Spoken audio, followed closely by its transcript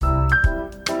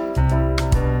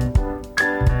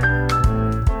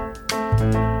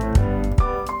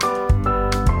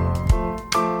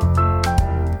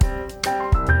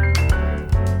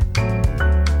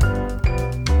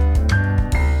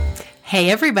Hey,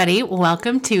 everybody.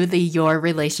 Welcome to the Your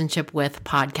Relationship With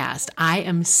podcast. I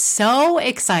am so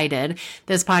excited.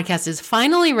 This podcast is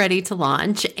finally ready to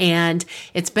launch, and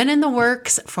it's been in the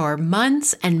works for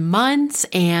months and months,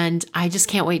 and I just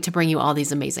can't wait to bring you all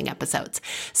these amazing episodes.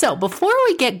 So before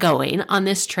we get going on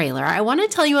this trailer, I want to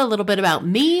tell you a little bit about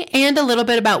me and a little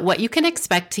bit about what you can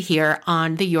expect to hear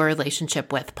on the Your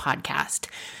Relationship With podcast.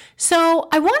 So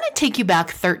I want to take you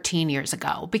back 13 years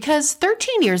ago, because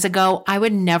 13 years ago, I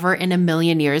would never in a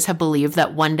million years have believed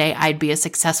that one day I'd be a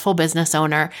successful business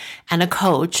owner and a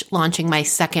coach launching my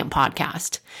second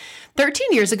podcast.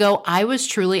 13 years ago, I was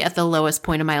truly at the lowest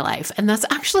point of my life. And that's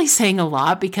actually saying a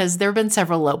lot because there have been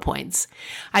several low points.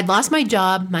 I'd lost my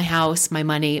job, my house, my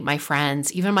money, my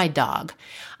friends, even my dog.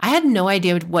 I had no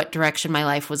idea what direction my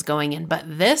life was going in, but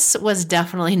this was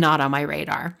definitely not on my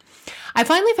radar. I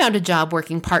finally found a job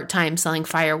working part-time selling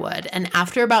firewood, and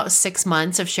after about 6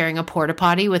 months of sharing a porta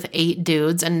potty with 8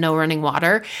 dudes and no running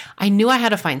water, I knew I had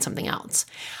to find something else.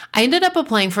 I ended up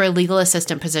applying for a legal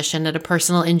assistant position at a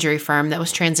personal injury firm that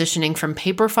was transitioning from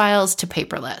paper files to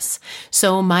paperless.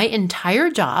 So my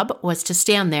entire job was to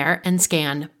stand there and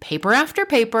scan paper after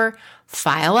paper,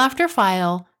 file after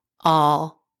file,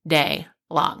 all day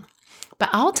long. But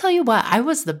I'll tell you what, I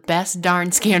was the best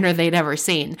darn scanner they'd ever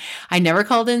seen. I never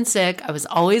called in sick. I was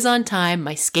always on time.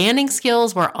 My scanning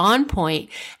skills were on point.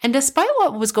 And despite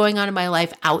what was going on in my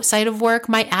life outside of work,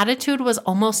 my attitude was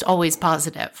almost always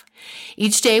positive.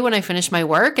 Each day when I finished my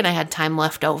work and I had time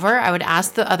left over, I would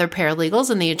ask the other paralegals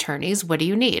and the attorneys, what do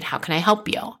you need? How can I help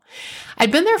you?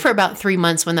 I'd been there for about 3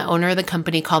 months when the owner of the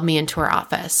company called me into her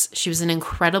office. She was an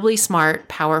incredibly smart,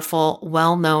 powerful,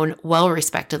 well-known,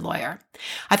 well-respected lawyer.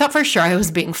 I thought for sure I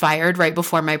was being fired right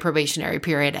before my probationary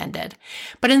period ended.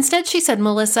 But instead she said,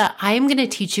 Melissa, I am going to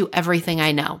teach you everything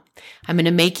I know. I'm going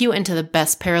to make you into the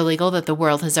best paralegal that the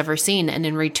world has ever seen. And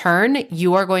in return,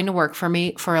 you are going to work for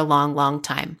me for a long, long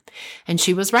time. And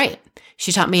she was right.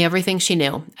 She taught me everything she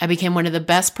knew. I became one of the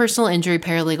best personal injury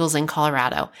paralegals in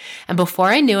Colorado. And before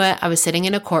I knew it, I was sitting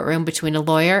in a courtroom between a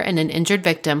lawyer and an injured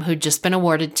victim who'd just been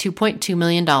awarded $2.2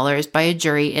 million by a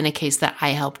jury in a case that I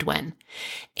helped win.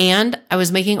 And I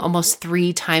was making almost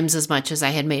 3 times as much as I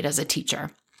had made as a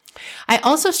teacher. I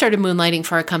also started moonlighting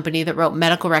for a company that wrote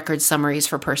medical record summaries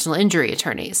for personal injury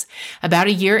attorneys. About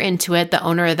a year into it, the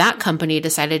owner of that company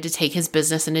decided to take his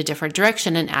business in a different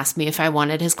direction and asked me if I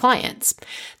wanted his clients.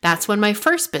 That's when my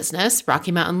first business,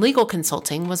 Rocky Mountain Legal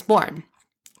Consulting, was born.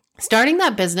 Starting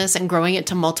that business and growing it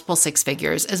to multiple 6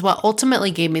 figures is what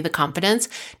ultimately gave me the confidence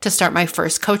to start my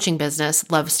first coaching business,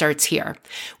 Love Starts Here,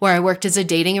 where I worked as a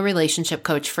dating and relationship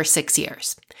coach for 6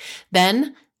 years.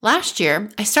 Then, last year,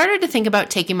 I started to think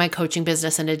about taking my coaching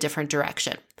business in a different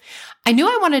direction. I knew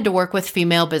I wanted to work with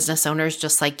female business owners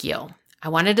just like you. I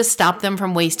wanted to stop them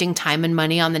from wasting time and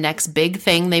money on the next big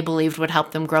thing they believed would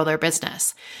help them grow their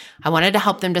business. I wanted to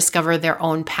help them discover their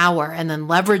own power and then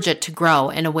leverage it to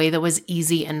grow in a way that was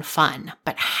easy and fun.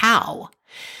 But how?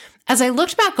 As I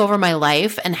looked back over my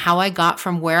life and how I got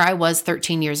from where I was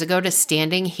 13 years ago to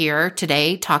standing here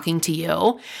today talking to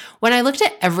you, when I looked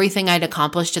at everything I'd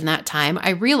accomplished in that time, I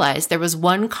realized there was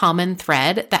one common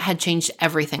thread that had changed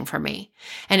everything for me.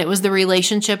 And it was the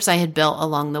relationships I had built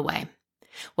along the way.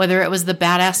 Whether it was the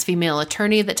badass female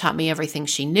attorney that taught me everything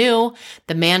she knew,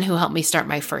 the man who helped me start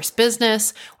my first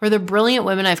business, or the brilliant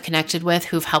women I've connected with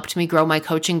who've helped me grow my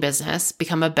coaching business,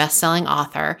 become a best-selling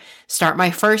author, start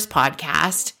my first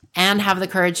podcast, and have the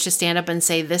courage to stand up and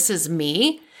say, this is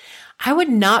me, I would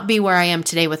not be where I am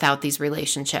today without these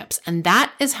relationships. And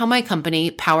that is how my company,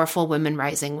 Powerful Women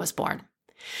Rising, was born.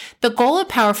 The goal of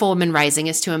Powerful Women Rising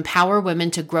is to empower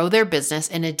women to grow their business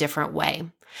in a different way.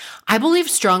 I believe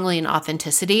strongly in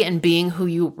authenticity and being who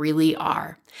you really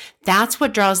are. That's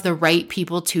what draws the right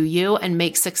people to you and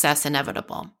makes success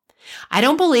inevitable. I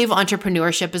don't believe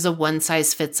entrepreneurship is a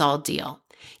one-size-fits-all deal.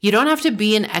 You don't have to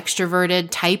be an extroverted,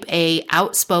 type A,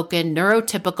 outspoken,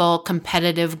 neurotypical,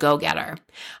 competitive go-getter.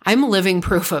 I'm living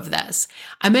proof of this.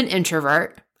 I'm an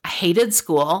introvert. I hated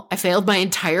school. I failed my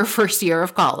entire first year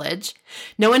of college.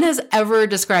 No one has ever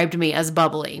described me as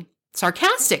bubbly.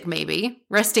 Sarcastic, maybe.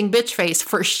 Resting bitch face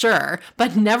for sure,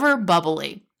 but never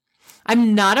bubbly.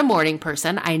 I'm not a morning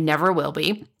person. I never will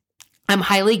be. I'm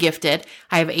highly gifted.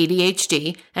 I have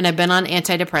ADHD, and I've been on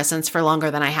antidepressants for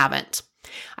longer than I haven't.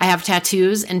 I have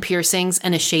tattoos and piercings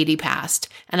and a shady past,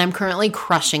 and I'm currently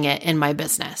crushing it in my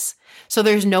business. So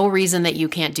there's no reason that you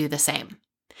can't do the same.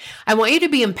 I want you to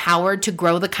be empowered to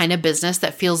grow the kind of business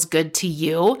that feels good to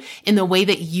you in the way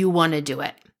that you want to do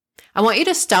it. I want you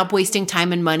to stop wasting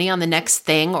time and money on the next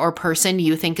thing or person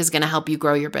you think is going to help you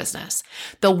grow your business.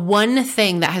 The one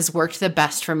thing that has worked the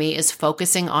best for me is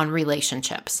focusing on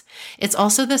relationships. It's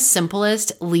also the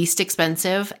simplest, least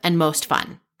expensive, and most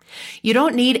fun. You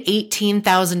don't need $18,000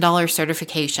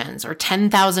 certifications or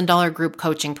 $10,000 group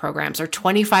coaching programs or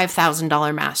 $25,000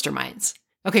 masterminds.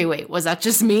 Okay, wait, was that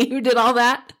just me who did all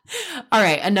that? All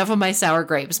right, enough of my sour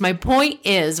grapes. My point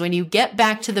is, when you get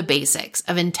back to the basics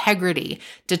of integrity,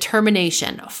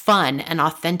 determination, fun, and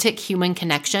authentic human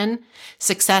connection,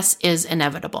 success is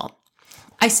inevitable.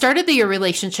 I started the Your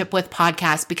Relationship With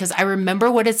podcast because I remember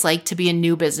what it's like to be a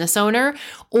new business owner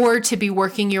or to be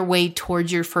working your way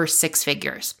towards your first 6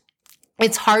 figures.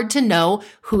 It's hard to know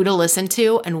who to listen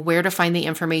to and where to find the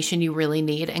information you really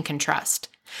need and can trust.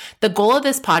 The goal of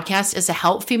this podcast is to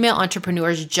help female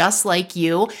entrepreneurs just like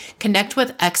you connect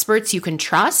with experts you can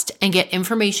trust and get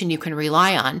information you can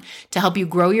rely on to help you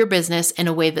grow your business in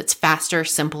a way that's faster,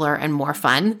 simpler, and more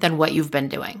fun than what you've been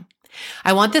doing.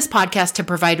 I want this podcast to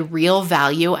provide real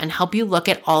value and help you look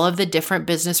at all of the different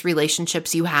business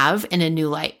relationships you have in a new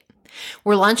light.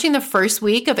 We're launching the first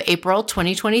week of April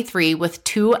 2023 with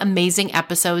 2 amazing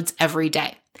episodes every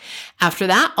day. After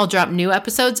that, I'll drop new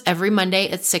episodes every Monday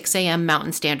at 6 a.m.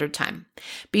 Mountain Standard Time.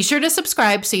 Be sure to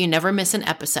subscribe so you never miss an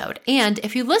episode. And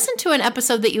if you listen to an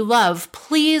episode that you love,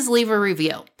 please leave a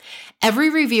review. Every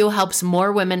review helps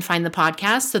more women find the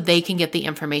podcast so they can get the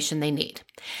information they need.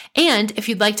 And if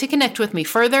you'd like to connect with me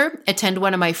further, attend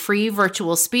one of my free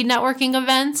virtual speed networking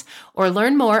events, or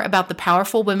learn more about the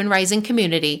powerful Women Rising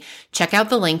community, check out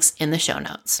the links in the show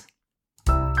notes.